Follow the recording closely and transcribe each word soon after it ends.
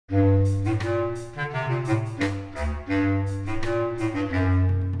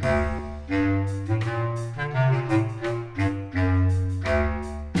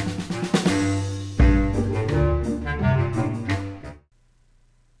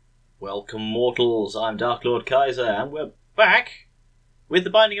Welcome, mortals. I'm Darklord Kaiser, and we're back with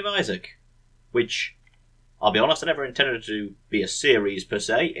The Binding of Isaac, which, I'll be honest, I never intended to be a series per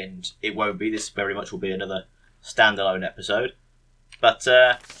se, and it won't be. This very much will be another standalone episode. But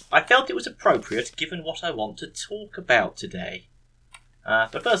I felt it was appropriate given what I want to talk about today.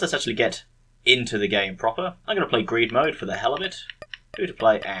 But first, let's actually get into the game proper. I'm going to play Greed Mode for the hell of it. Who to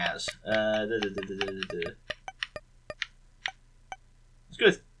play as? Let's go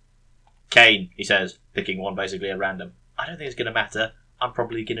with Kane, he says, picking one basically at random. I don't think it's going to matter. I'm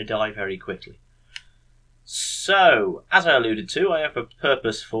probably going to die very quickly. So, as I alluded to, I have a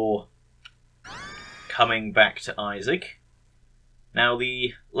purpose for coming back to Isaac. Now,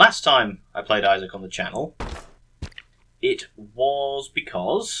 the last time I played Isaac on the channel, it was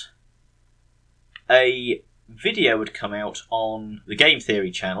because a video had come out on the Game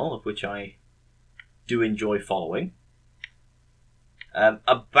Theory channel, of which I do enjoy following,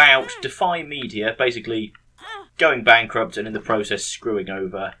 about DEFY Media basically going bankrupt and in the process screwing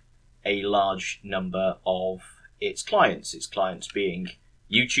over a large number of its clients being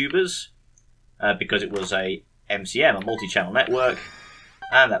YouTubers, because it was a MCM, a multi-channel network,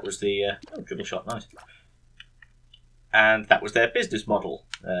 and that was the dribble shot, nice. And that was their business model.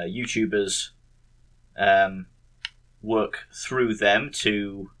 YouTubers work through them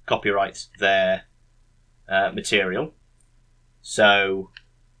to copyright their material. So,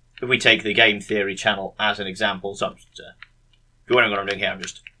 if we take the Game Theory channel as an example, so I'm just, if you're wondering what I'm doing here, I'm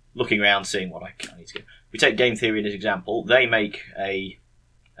just looking around, seeing what I need to get. If we take Game Theory as an example, they make a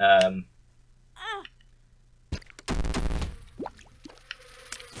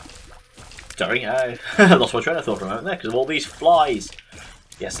sorry, I lost my train of thought for a moment there because of all these flies.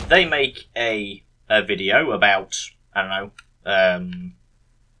 Yes, they make a video about, I don't know,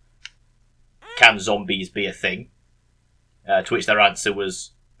 can zombies be a thing? To which their answer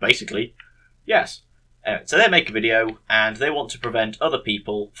was basically yes. Anyway, so they make a video and they want to prevent other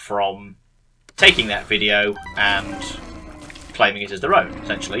people from taking that video and claiming it as their own,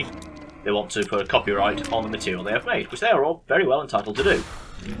 essentially. They want to put a copyright on the material they have made, which they are all very well entitled to do.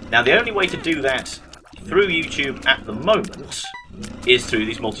 Now, the only way to do that through YouTube at the moment is through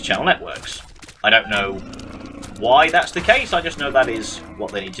these multi-channel networks. I don't know why that's the case, I just know that is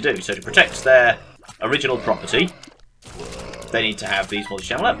what they need to do. So to protect their original property, they need to have these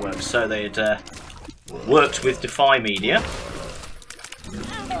multi-channel networks. So they had worked with DEFY Media.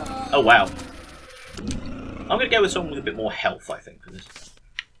 Oh, wow. I'm going to go with someone with a bit more health, I think, for this.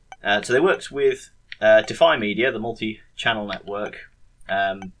 So they worked with DEFY Media, the multi-channel network,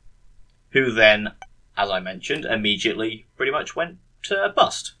 who then, as I mentioned, immediately pretty much went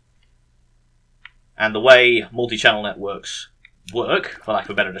bust. And the way multi-channel networks work, for lack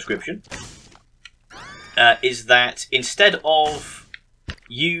of a better description, is that instead of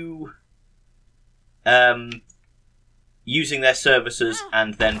you using their services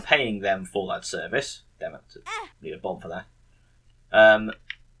and then paying them for that service, damn it, need a bomb for that,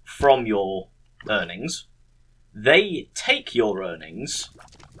 from your earnings, they take your earnings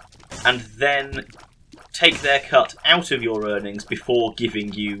and then take their cut out of your earnings before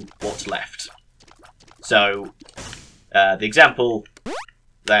giving you what's left. So, the example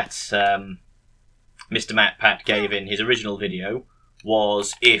that Mr. Matt Pat gave in his original video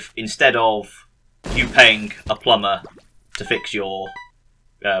was if instead of you paying a plumber to fix your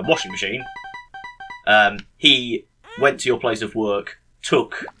washing machine, he went to your place of work,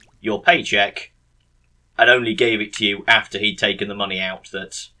 took your paycheck, and only gave it to you after he'd taken the money out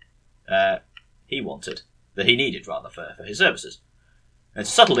that he wanted, that he needed rather for his services. And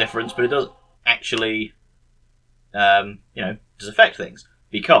it's a subtle difference, but it does actually, does affect things,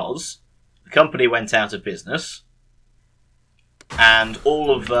 because the company went out of business, and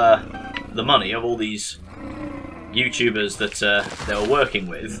all of the money of all these YouTubers that they were working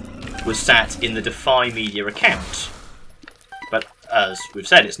with was sat in the DEFY Media account. But as we've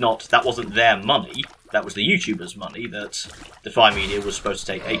said, that wasn't their money. That was the YouTubers' money that DEFY Media was supposed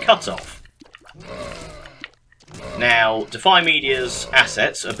to take a cut of. Now, DEFY Media's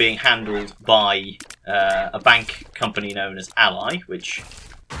assets are being handled by a bank company known as Ally, which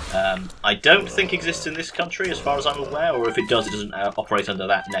I don't think exists in this country as far as I'm aware, or if it does, it doesn't operate under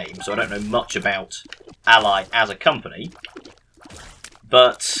that name, so I don't know much about Ally as a company.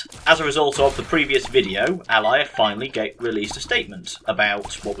 But as a result of the previous video, Ally finally released a statement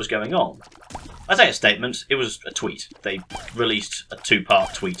about what was going on. I say a statement, it was a tweet. They released a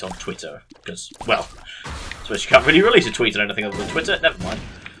two-part tweet on Twitter, because, well, I suppose you can't really release a tweet on anything other than Twitter, never mind.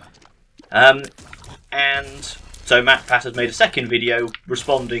 And so Matt Pat has made a second video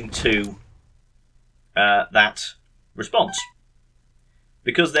responding to that response.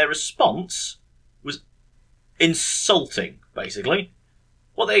 because their response was insulting, basically.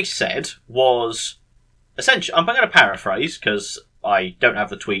 What they said was, essentially, I'm going to paraphrase, because I don't have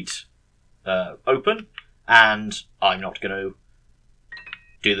the tweet open, and I'm not going to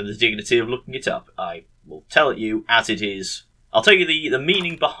do them the dignity of looking it up. I will tell it you as it is. I'll tell you the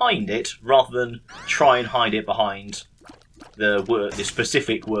meaning behind it, rather than try and hide it behind the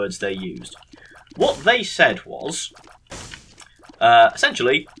specific words they used. What they said was,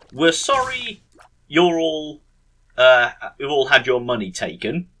 essentially, we're sorry you've all had your money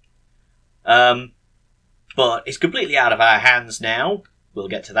taken, but it's completely out of our hands now. We'll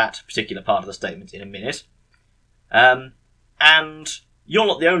get to that particular part of the statement in a minute. And you're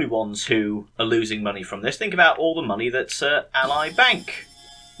not the only ones who are losing money from this. Think about all the money that Ally Bank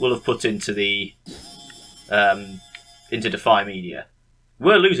will have put into DEFY Media.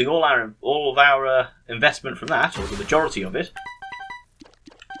 We're losing all of our investment from that, or the majority of it.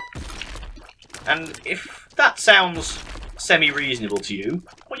 And if that sounds semi-reasonable to you,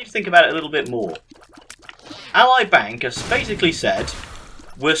 I want you to think about it a little bit more. Ally Bank has basically said,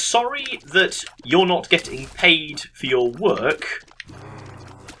 we're sorry that you're not getting paid for your work,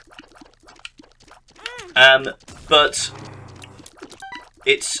 but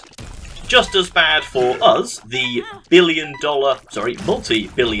it's just as bad for us, the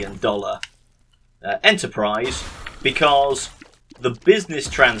multi-billion dollar enterprise, because the business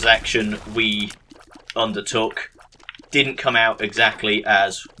transaction we undertook didn't come out exactly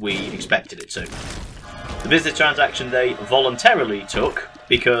as we expected it to. The business transaction they voluntarily took,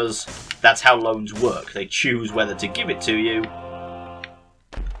 because that's how loans work. They choose whether to give it to you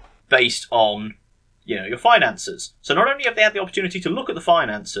based on, you know, your finances. So not only have they had the opportunity to look at the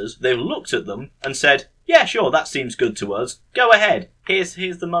finances, they've looked at them and said, yeah, sure, that seems good to us. Go ahead. Here's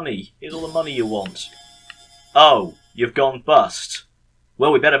the money. Here's all the money you want. Oh, you've gone bust.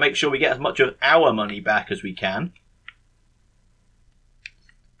 Well, we better make sure we get as much of our money back as we can.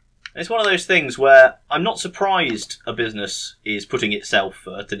 It's one of those things where I'm not surprised a business is putting itself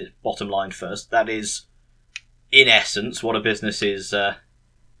first and its bottom line first. That is, in essence, what a business is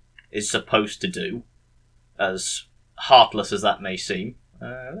supposed to do, as heartless as that may seem.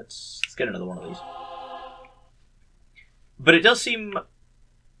 Let's get another one of these. But it does seem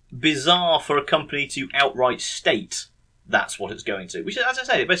bizarre for a company to outright state that's what it's going to. Which, as I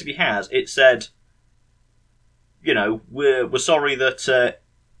say, it basically has. It said, you know, we're sorry that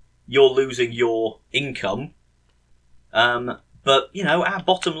you're losing your income, but, you know, our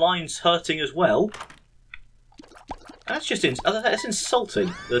bottom line's hurting as well. And that's just that's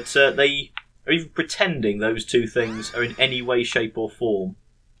insulting that they are even pretending those two things are in any way, shape or form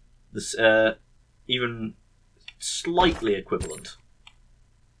even slightly equivalent.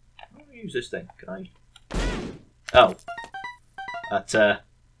 How do I use this thing? Can I? Oh. That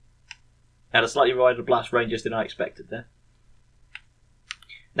had a slightly wider blast range than I expected there.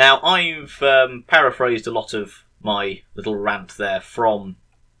 Now, I've paraphrased a lot of my little rant there from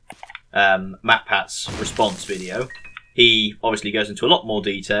MatPat's response video. He obviously goes into a lot more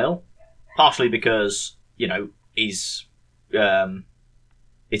detail, partially because, you know, it's in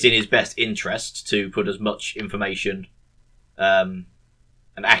his best interest to put as much information and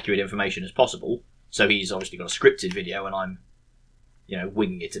accurate information as possible. So he's obviously got a scripted video, and I'm, you know,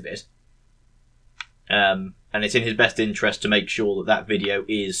 winging it a bit. And it's in his best interest to make sure that that video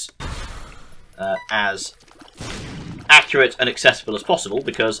is as accurate and accessible as possible,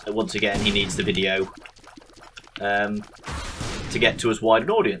 because, once again, he needs the video to get to as wide an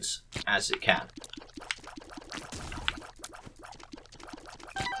audience as it can.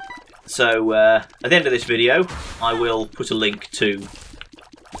 So, at the end of this video, I will put a link to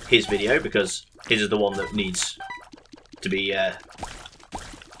his video, because his is the one that needs to be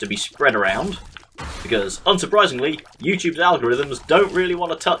spread around. Because, unsurprisingly, YouTube's algorithms don't really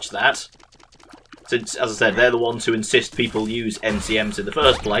want to touch that. Since, as I said, they're the ones who insist people use MCMs in the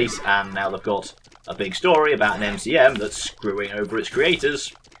first place, and now they've got a big story about an MCM that's screwing over its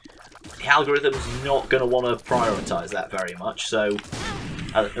creators. The algorithm's not going to want to prioritise that very much, so...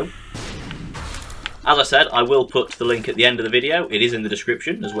 as I said, I will put the link at the end of the video. It is in the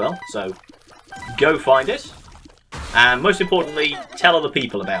description as well, so go find it. And most importantly, tell other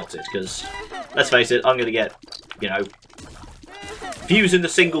people about it, because, let's face it, I'm going to get, you know, views in the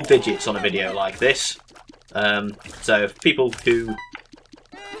single digits on a video like this. So if people who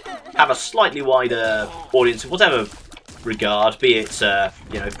have a slightly wider audience of whatever regard, be it,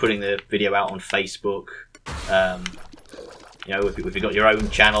 you know, putting the video out on Facebook, you know, if you've got your own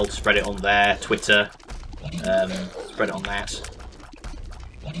channel, spread it on there, Twitter, spread it on that.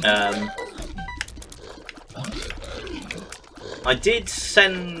 I did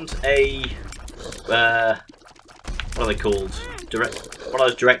send a what are they called? One of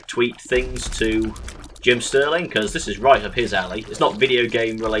those direct tweet things to Jim Sterling, because this is right up his alley. It's not video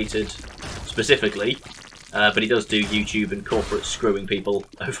game related specifically, but he does do YouTube and corporate screwing people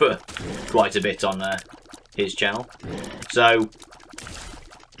over quite a bit on his channel. So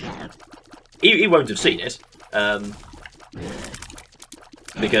he won't have seen it,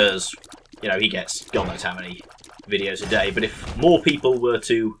 because, you know, he gets God knows how many videos a day. But if more people were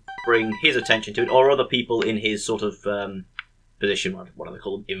to bring his attention to it, or other people in his sort of position, what are they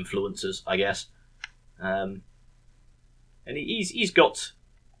called? Influencers, I guess. And he's got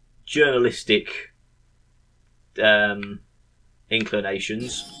journalistic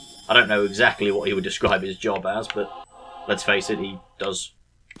inclinations. I don't know exactly what he would describe his job as, but let's face it, he does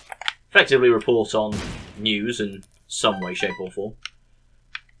effectively report on news in some way, shape or form.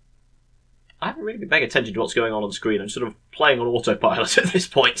 I haven't really been paying attention to what's going on screen. I'm sort of playing on autopilot at this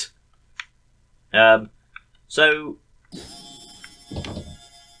point. So...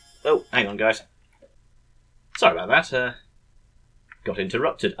 Oh, hang on, guys. Sorry about that. Got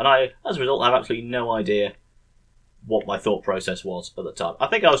interrupted. And I, as a result, have absolutely no idea what my thought process was at the time. I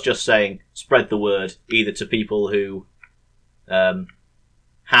think I was just saying, spread the word, either to people who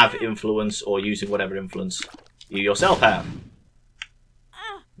have influence, or using whatever influence you yourself have.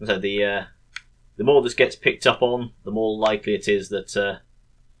 So the more this gets picked up on, the more likely it is that an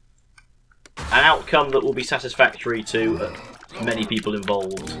outcome that will be satisfactory to as many people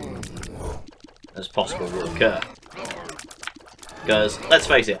involved as possible will occur. Because, let's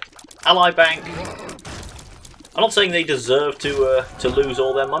face it, Ally Bank, I'm not saying they deserve to lose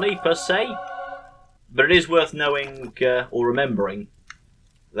all their money, per se, but it is worth knowing, or remembering,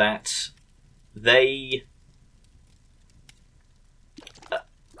 that they...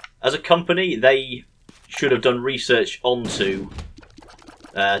 as a company, they should have done research onto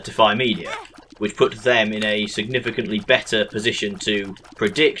DEFY Media, which put them in a significantly better position to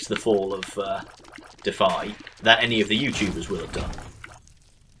predict the fall of DEFY than any of the YouTubers would have done.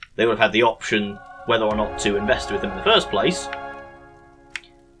 They would have had the option whether or not to invest with them in the first place,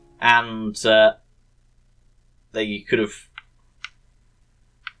 and they could have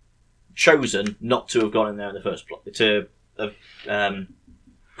chosen not to have gone in there in the first place, to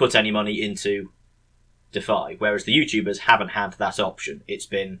put any money into DEFY, whereas the YouTubers haven't had that option. It's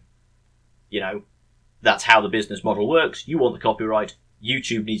been, you know, that's how the business model works. You want the copyright,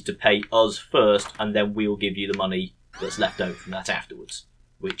 YouTube needs to pay us first, and then we'll give you the money that's left over from that afterwards.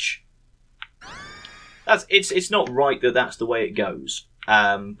 Which, it's not right that that's the way it goes,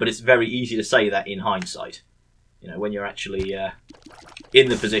 but it's very easy to say that in hindsight. You know, when you're actually in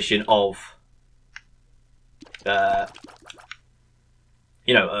the position of,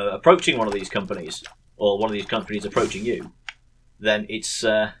 you know, approaching one of these companies, or one of these companies approaching you, then it's,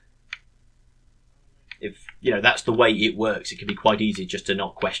 if, you know, that's the way it works, it can be quite easy just to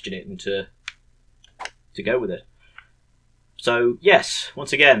not question it and to go with it. So, yes,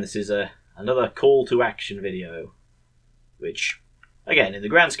 once again, this is another call to action video, which, again, in the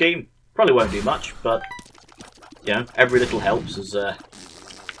grand scheme, probably won't do much, but, you know, every little helps, as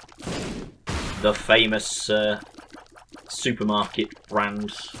the famous supermarket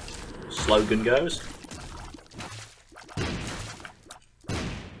brand slogan goes.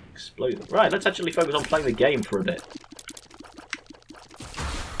 Explode. Right, let's actually focus on playing the game for a bit.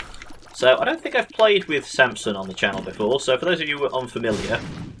 So, I don't think I've played with Samson on the channel before, so for those of you who are unfamiliar,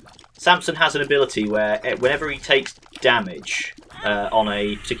 Samson has an ability where whenever he takes damage on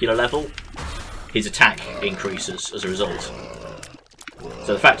a particular level, his attack increases as a result.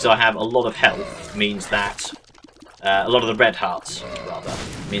 So the fact that I have a lot of health means that, a lot of the red hearts, rather,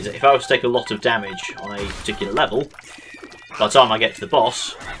 means that if I was to take a lot of damage on a particular level, by the time I get to the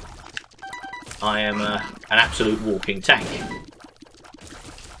boss, I am an absolute walking tank.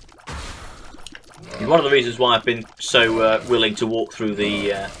 And one of the reasons why I've been so willing to walk through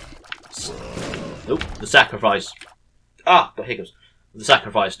the sacrifice... got hiccups. The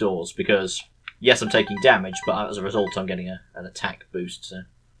sacrifice doors, because, yes, I'm taking damage, but as a result I'm getting an attack boost, so...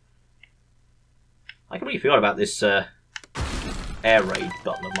 I completely forgot about this air raid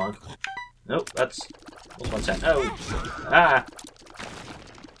button of mine. Nope, that's... What's one second? Oh! Ah!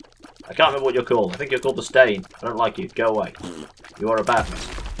 I can't remember what you're called. I think you're called the Stain. I don't like you. Go away. You are a badness.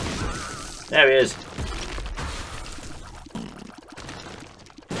 There he is.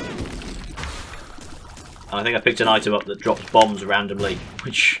 And I think I picked an item up that drops bombs randomly,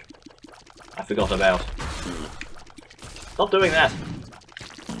 which I forgot about. Stop doing that.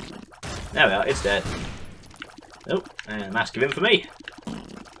 There we are, it's dead. Oh, and Mask of Infamy.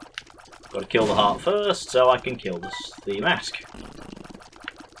 Got to kill the heart first, so I can kill the mask.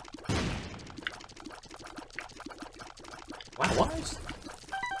 Wow, why is...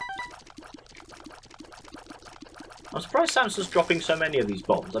 I'm surprised Samson's dropping so many of these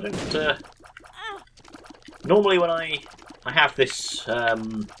bombs. I don't... Normally when I have this...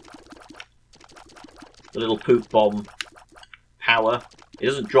 the little poop bomb power, it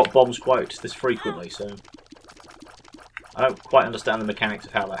doesn't drop bombs quite this frequently, so... I don't quite understand the mechanics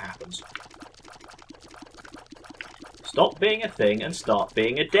of how that happens. Stop being a thing and start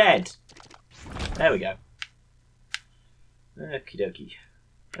being a dead. There we go. Okie dokie.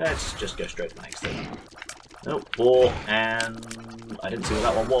 Let's just go straight to the next thing. Oh, 4, and I didn't see what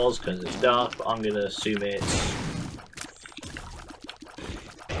that one was because it's dark, but I'm going to assume it's...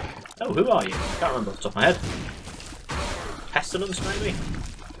 Oh, who are you? I can't remember off the top of my head. Pestilence, maybe?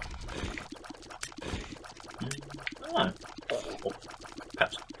 Oh. Or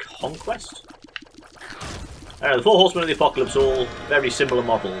perhaps Conquest? The 4 Horsemen of the Apocalypse are all very similar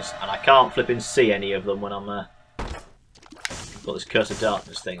models, and I can't flipping see any of them when I'm got this Curse of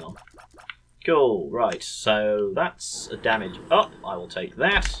Darkness thing on. Cool, right, so that's a damage up. I will take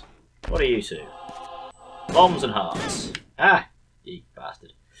that. What are you two? Bombs and hearts. Ah, you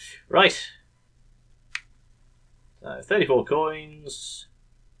bastard. Right. So, 34 coins.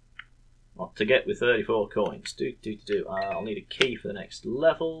 What to get with 34 coins? I'll need a key for the next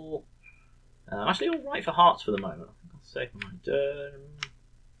level. I'm actually alright for hearts for the moment. I think I'll save my turn.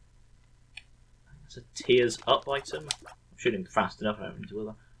 That's a tears up item. I'm shooting fast enough.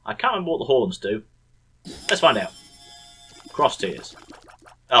 I can't remember what the horns do. Let's find out. Cross tears.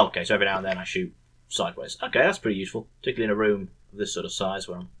 Oh, okay, so every now and then I shoot sideways. Okay, that's pretty useful, particularly in a room of this sort of size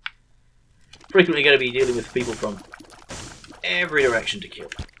where I'm frequently going to be dealing with people from every direction to kill.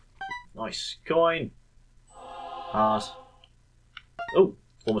 Nice. Coin. Heart. Oh,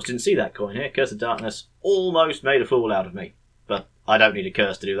 almost didn't see that coin here. Curse of Darkness almost made a fool out of me. But I don't need a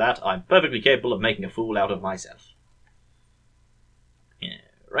curse to do that. I'm perfectly capable of making a fool out of myself. Yeah,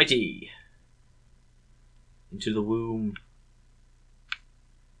 righty. Into the womb.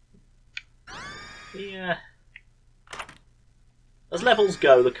 Yeah. As levels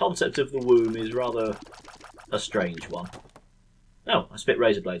go, the concept of the womb is rather a strange one. Oh, I spit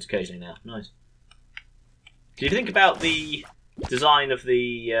razor blades occasionally now. Nice. Did you think about the design of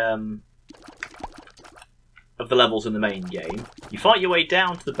the levels in the main game? You fight your way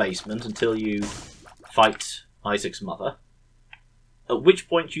down to the basement until you fight Isaac's mother. At which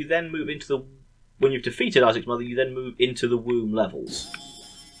point you then move into the... When you've defeated Isaac's mother, you then move into the womb levels.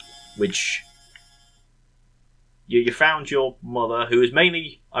 Which... You found your mother, who is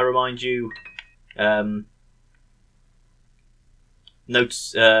mainly, I remind you,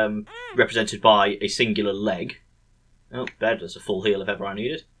 represented by a singular leg. Oh, bed, that's a full heal if ever I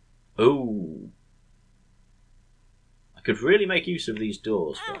need it. Ooh. I could really make use of these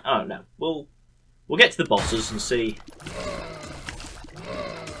doors. But, oh, no. We'll get to the bosses and see.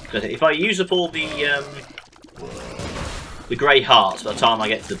 If I use up all the grey hearts by the time I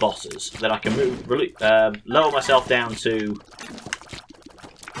get to the bosses, then I can lower myself down to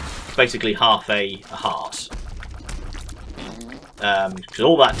basically half a heart. Because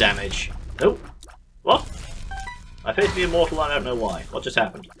all that damage... Oh! What? I appear to be immortal, I don't know why. What just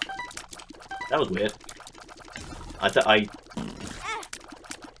happened? That was weird. I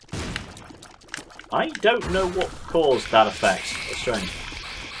don't know what caused that effect. That's strange.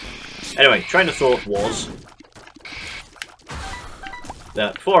 Anyway, train of thought was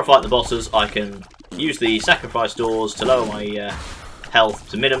that before I fight the bosses, I can use the sacrifice doors to lower my health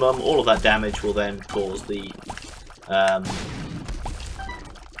to minimum. All of that damage will then cause the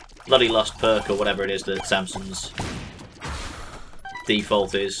Bloody Lust perk, or whatever it is that Samson's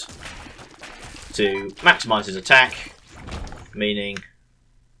default is, to maximise his attack, meaning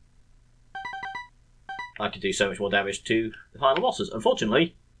I could do so much more damage to the final bosses.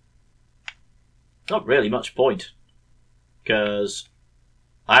 Unfortunately, not really much point, because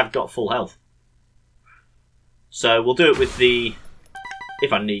I have got full health. So we'll do it with the...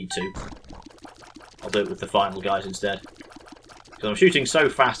 if I need to. I'll do it with the final guys instead. Because I'm shooting so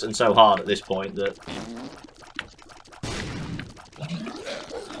fast and so hard at this point that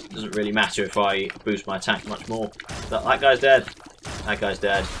it doesn't really matter if I boost my attack much more. That guy's dead. That guy's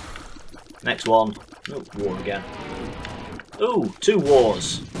dead. Next one. Oh, war again. Ooh, 2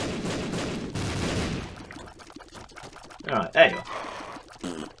 wars. Alright, there you are.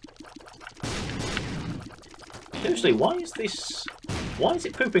 Seriously, why is this... why is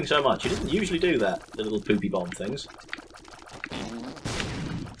it pooping so much? It doesn't usually do that, the little poopy bomb things.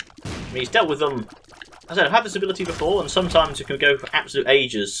 I mean, he's dealt with them... As I said, I've had this ability before, and sometimes it can go for absolute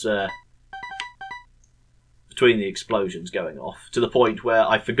ages between the explosions going off, to the point where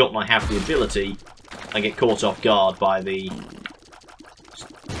I've forgotten I have the ability and get caught off guard by the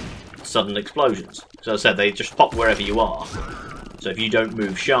sudden explosions. So as I said, they just pop wherever you are. So if you don't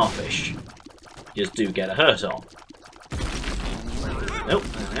move sharpish, you just do get a hurt on. Nope,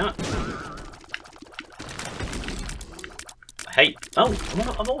 there we are. I hate... Oh,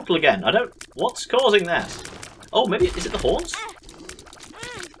 I'm awful again. I don't... What's causing that? Oh, maybe... Is it the horns?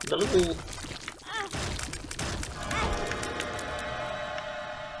 The little...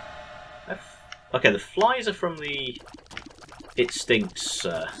 Okay, the flies are from the... It Stinks...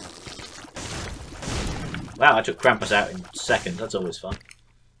 Wow, I took Krampus out in second. That's always fun.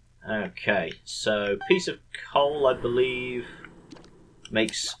 Okay, so piece of coal, I believe,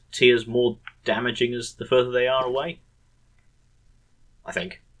 makes tears more damaging as the further they are away. I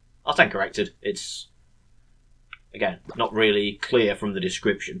think. I'll stand corrected. It's, again, not really clear from the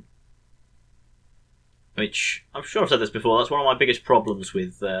description. Which, I'm sure I've said this before, that's one of my biggest problems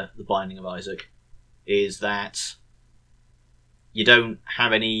with the Binding of Isaac, is that you don't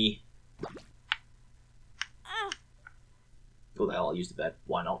have any... Oh, the hell, I'll use the bed.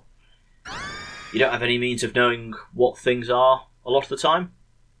 Why not? You don't have any means of knowing what things are a lot of the time.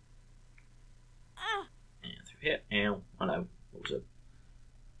 Yeah, through here. Ow. I know. What was it?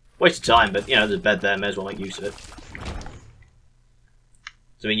 Waste of time, but, you know, there's a bed there, may as well make use of it.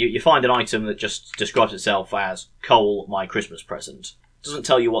 So, I mean, you find an item that just describes itself as coal, my Christmas present. It doesn't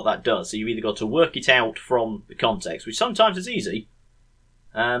tell you what that does, so you've either got to work it out from the context, which sometimes is easy.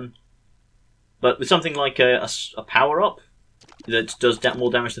 But with something like a power-up that does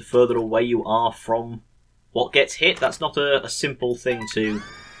more damage the further away you are from what gets hit, that's not a simple thing to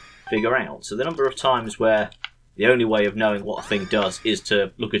figure out. So the number of times where the only way of knowing what a thing does is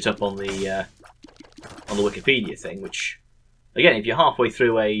to look it up on the Wikipedia thing, which, again, if you're halfway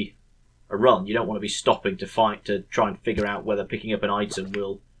through a run, you don't want to be stopping to try and figure out whether picking up an item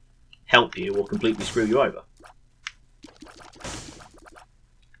will help you or completely screw you over.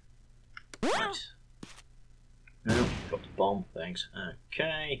 Right. No, got the bomb, thanks.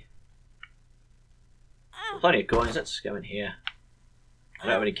 Okay. Plenty of coins, let's go in here. I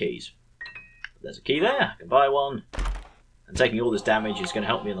don't have any keys. But there's a key there, I can buy one. And taking all this damage is going to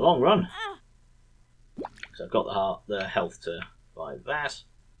help me in the long run. Because I've got the health to buy that.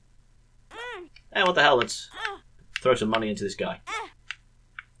 Hey, what the hell, let's throw some money into this guy.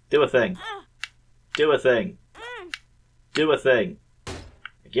 Do a thing. Do a thing. Do a thing.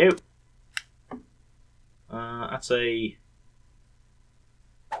 Thank you. That's a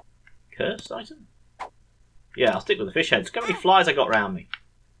cursed item? Yeah, I'll stick with the fish heads. Look how many flies I got around me.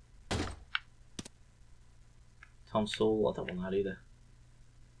 Tonsil, I don't want that either.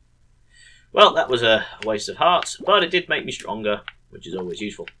 Well, that was a waste of hearts, but it did make me stronger, which is always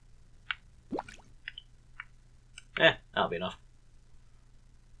useful. Yeah, that'll be enough.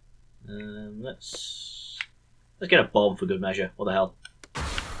 Let's get a bomb for good measure. What the hell?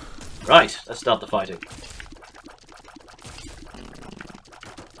 Right, let's start the fighting.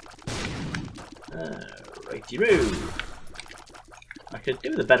 Righty-roo. I could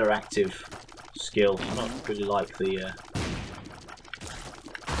do with a better active skill. I don't really like the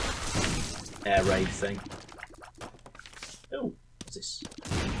air raid thing. Oh, what's this?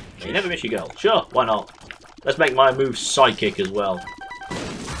 You never miss your goal. Sure, why not? Let's make my move psychic as well.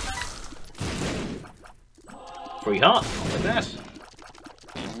 Free heart, I'll take that.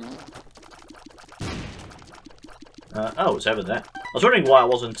 Oh, it's over there. I was wondering why I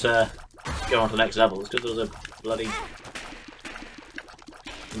wasn't going on to the next level. It's because there was a bloody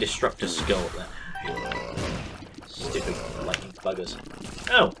destructor skull up there. Stupid lightning buggers.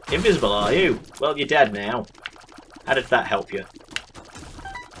 Oh, invisible are you? Well, you're dead now. How did that help you?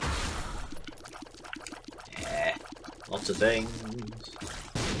 Yeah, lots of things.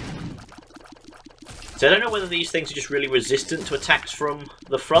 So I don't know whether these things are just really resistant to attacks from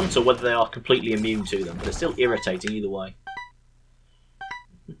the front or whether they are completely immune to them, but it's still irritating either way.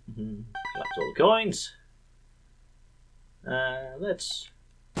 Collect all the coins. Let's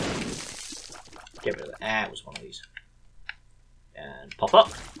get rid of that. Ah, it was one of these. And pop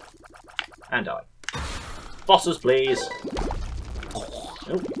up. And die. Bosses, please. Oh.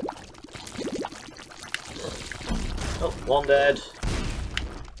 Oh, one dead.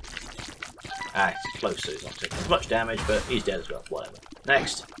 Ah, it's close, so he's not taking as much damage, but he's dead as well. Whatever.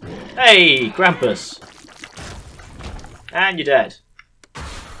 Next. Hey, Krampus! And you're dead.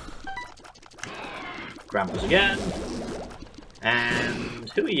 Krampus again. And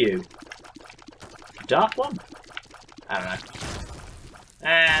who are you? Dark one? I don't know.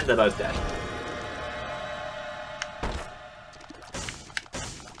 And they're both dead.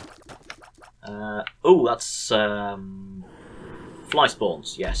 Oh, that's fly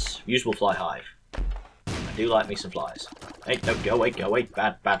spawns. Yes, usable fly hive. I do like me some flies. Hey, don't go away, go away.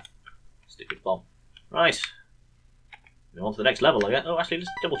 Bad, bad. Stupid bomb. Right. We're on to the next level, I guess. Oh, actually, let's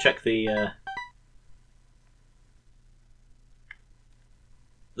double check the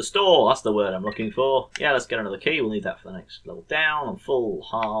store. That's the word I'm looking for. Yeah, let's get another key. We'll need that for the next level down. On full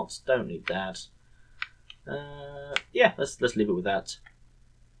hearts. Don't need that. Yeah, let's leave it with that.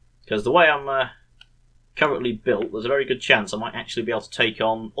 Because the way I'm currently built, there's a very good chance I might actually be able to take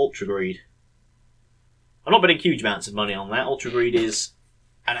on Ultra Greed. I'm not betting huge amounts of money on that. Ultra Greed is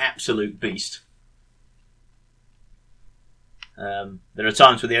an absolute beast. There are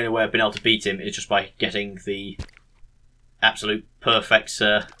times where the only way I've been able to beat him is just by getting the absolute perfect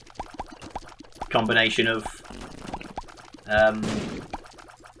combination of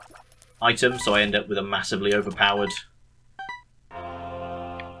items, so I end up with a massively overpowered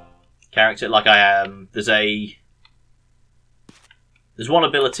character. Like I am, there's one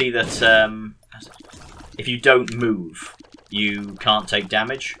ability that if you don't move, you can't take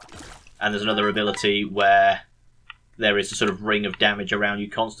damage, and there's another ability where there is a sort of ring of damage around you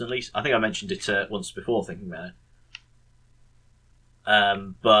constantly. I think I mentioned it once before, thinking about it.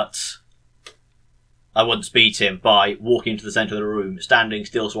 But I once beat him by walking to the centre of the room, standing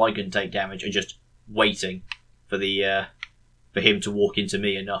still so I couldn't take damage, and just waiting for him to walk into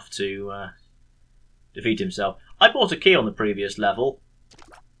me enough to defeat himself. I bought a key on the previous level.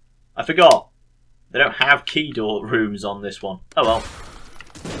 I forgot. They don't have key door rooms on this one. Oh well.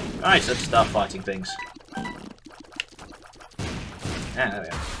 Right, let's start fighting things. Ah, there we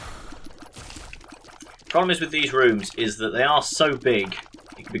go. Problem is with these rooms is that they are so big,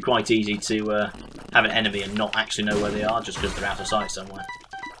 it can be quite easy to have an enemy and not actually know where they are just because they're out of sight somewhere.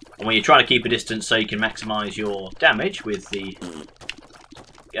 And when you're trying to keep a distance so you can maximise your damage with the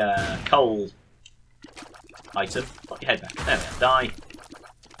coal item, put your head back. There we go. Die.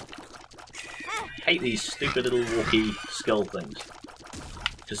 I hate these stupid little walkie skull things.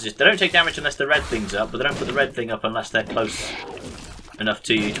 Because they don't take damage unless the red thing's up, but they don't put the red thing up unless they're close enough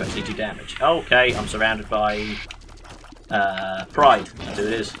to you to actually do damage. Okay, I'm surrounded by Pride. That's who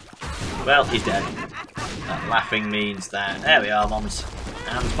it is. Well, he's dead. That laughing means that... There we are, Mom's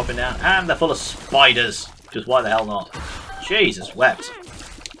hands popping down. And they're full of spiders. Because why the hell not? Jesus wept.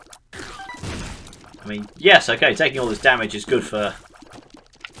 I mean, yes, okay, taking all this damage is good for,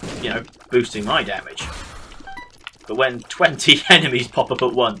 you know, boosting my damage. But when 20 enemies pop up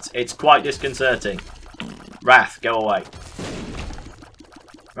at once, it's quite disconcerting. Wrath, go away.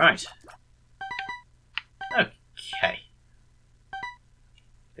 Right. Okay.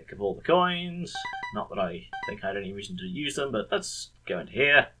 Pick up all the coins. Not that I think I had any reason to use them, but let's go into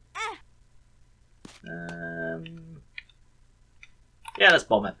here. Yeah, let's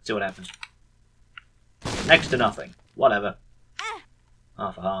bomb it. See what happens. Next to nothing. Whatever.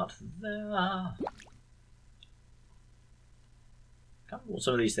 Half a heart. There. Can't remember what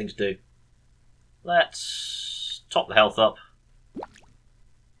some of these things do. Let's top the health up.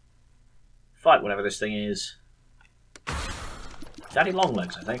 Fight whatever this thing is. Daddy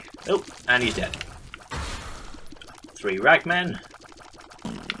Longlegs, I think. Oh, and he's dead. 3 ragmen.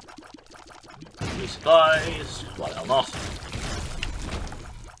 3 supplies. Why the hell not?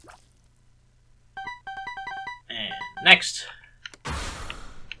 And next.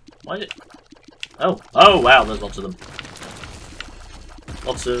 Why is it? Oh, oh wow, there's lots of them.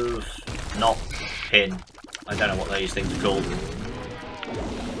 Lots of not pin. I don't know what these things are called.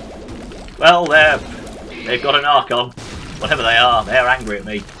 Well, they've got an Archon. Whatever they are, they're angry at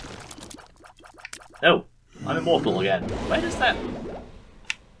me. Oh, I'm immortal again. Where's that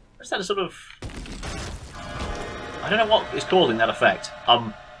sort of... I don't know what is causing that effect.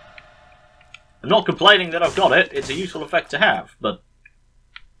 I'm not complaining that I've got it. It's a useful effect to have, but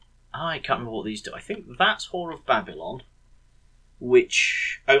I can't remember what these do. I think that's Whore of Babylon,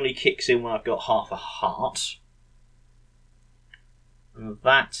 which only kicks in when I've got half a heart. And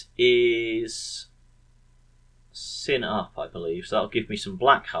that is Sin Up, I believe. So that'll give me some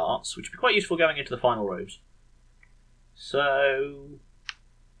black hearts, which will be quite useful going into the final rooms. So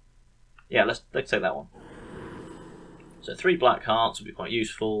yeah, let's take that one. So 3 black hearts would be quite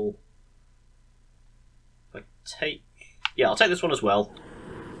useful. If I take... yeah, I'll take this one as well.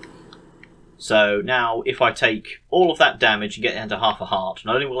 So now, if I take all of that damage and get down to half a heart,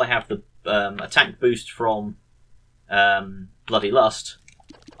 not only will I have the attack boost from Bloody Lust,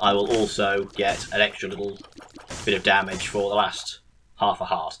 I will also get an extra little bit of damage for the last half a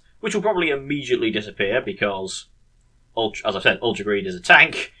heart, which will probably immediately disappear because, as I said, Ultra Greed is a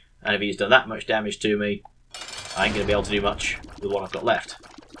tank, and if he's done that much damage to me, I ain't going to be able to do much with what I've got left.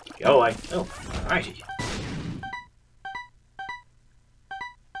 Go away. Oh, righty.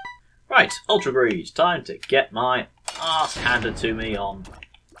 Right, Ultra Greed. Time to get my arse handed to me on...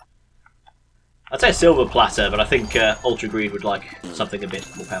 I'd say Silver Platter, but I think Ultra Greed would like something a bit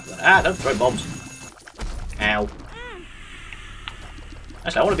more powerful than that. Ah, don't throw bombs. Ow.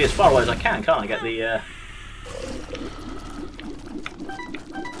 Actually, I want to be as far away as I can, can't I? Get the...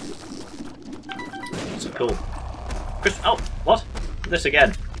 What's it called? Oh, what? This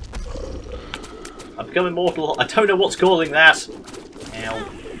again. I've become immortal. I don't know what's causing that. Ow.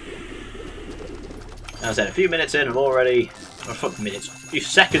 As I said, a few minutes in, I'm already... Oh, fuck minutes. A few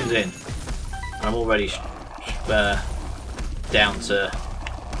seconds in. I'm already down to...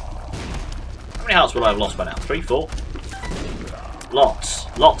 How many hearts will I have lost by now? 3, 4?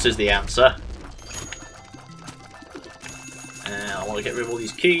 Lots. Lots is the answer. I want to get rid of all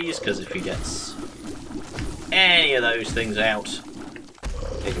these keys, because if he gets any of those things out,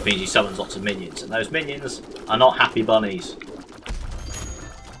 it means he summons lots of minions. And those minions are not happy bunnies.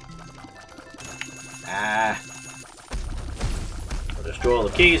 Ah. I'll destroy all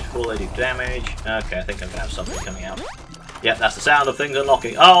the keys before they do damage. Okay, I think I'm going to have something coming out. Yep, that's the sound of things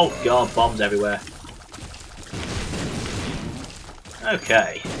unlocking. Oh god, bombs everywhere.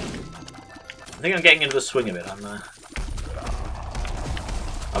 Okay. I think I'm getting into the swing of it.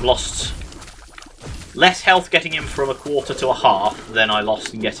 I've lost less health getting him from 1/4 to 1/2 than I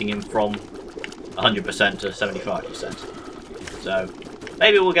lost in getting him from 100% to 75%. So,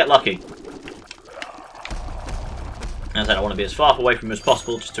 maybe we'll get lucky. As I said, I want to be as far away from him as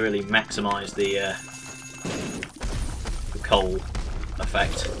possible just to really maximise the coal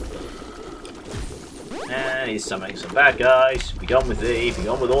effect. And he's summoning some bad guys. Be gone with thee, be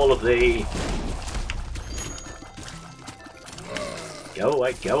gone with all of thee. Go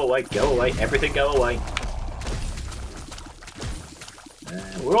away, go away, go away, everything go away.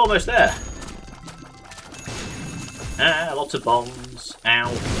 We're almost there. Ah, lots of bombs.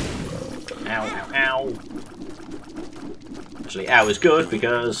 Ow. Ow, ow, ow. Actually, ow is good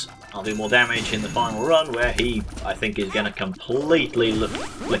because I'll do more damage in the final run where he, I think, is going to completely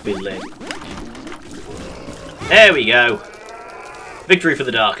flip his lid. There we go. Victory for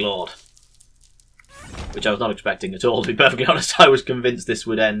the Darklord. Which I was not expecting at all, to be perfectly honest. I was convinced this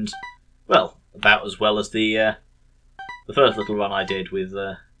would end, well, about as well as the first little run I did with,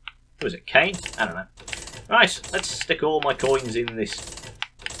 who was it, Kane? I don't know. Right, let's stick all my coins in this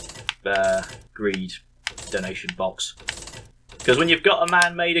greed donation box. Because when you've got a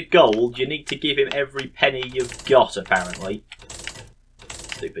man made of gold, you need to give him every penny you've got, apparently.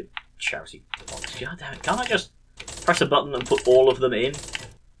 Stupid charity box. God damn it, can't I just press a button and put all of them in?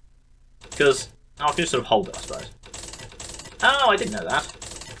 Because... I can just sort of hold it, I suppose. Oh, I didn't know that.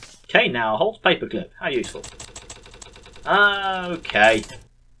 Okay, now holds paperclip. How useful. Okay.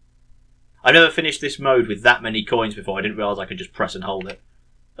 I've never finished this mode with that many coins before. I didn't realise I could just press and hold it.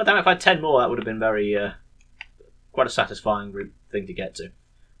 But damn, if I had 10 more, that would have been very, quite a satisfying thing to get to.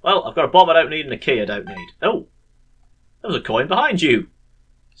 Well, I've got a bomb I don't need and a key I don't need. Oh! There was a coin behind you!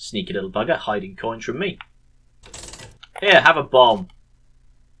 Sneaky little bugger, hiding coins from me. Here, have a bomb.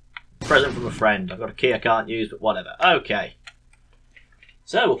 Present from a friend. I've got a key I can't use, but whatever. Okay.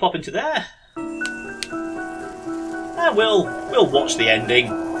 So we'll pop into there. And we'll watch the ending,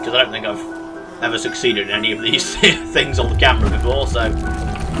 because I don't think I've ever succeeded in any of these things on the camera before, so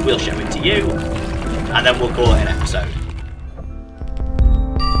we'll show it to you, and then we'll call it an episode.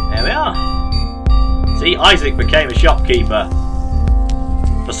 There we are. See, Isaac became a shopkeeper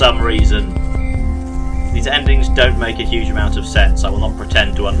for some reason. These endings don't make a huge amount of sense. I will not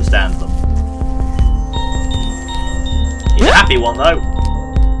pretend to understand them. He's a happy one, though.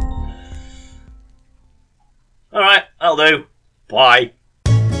 Alright, that'll do. Bye.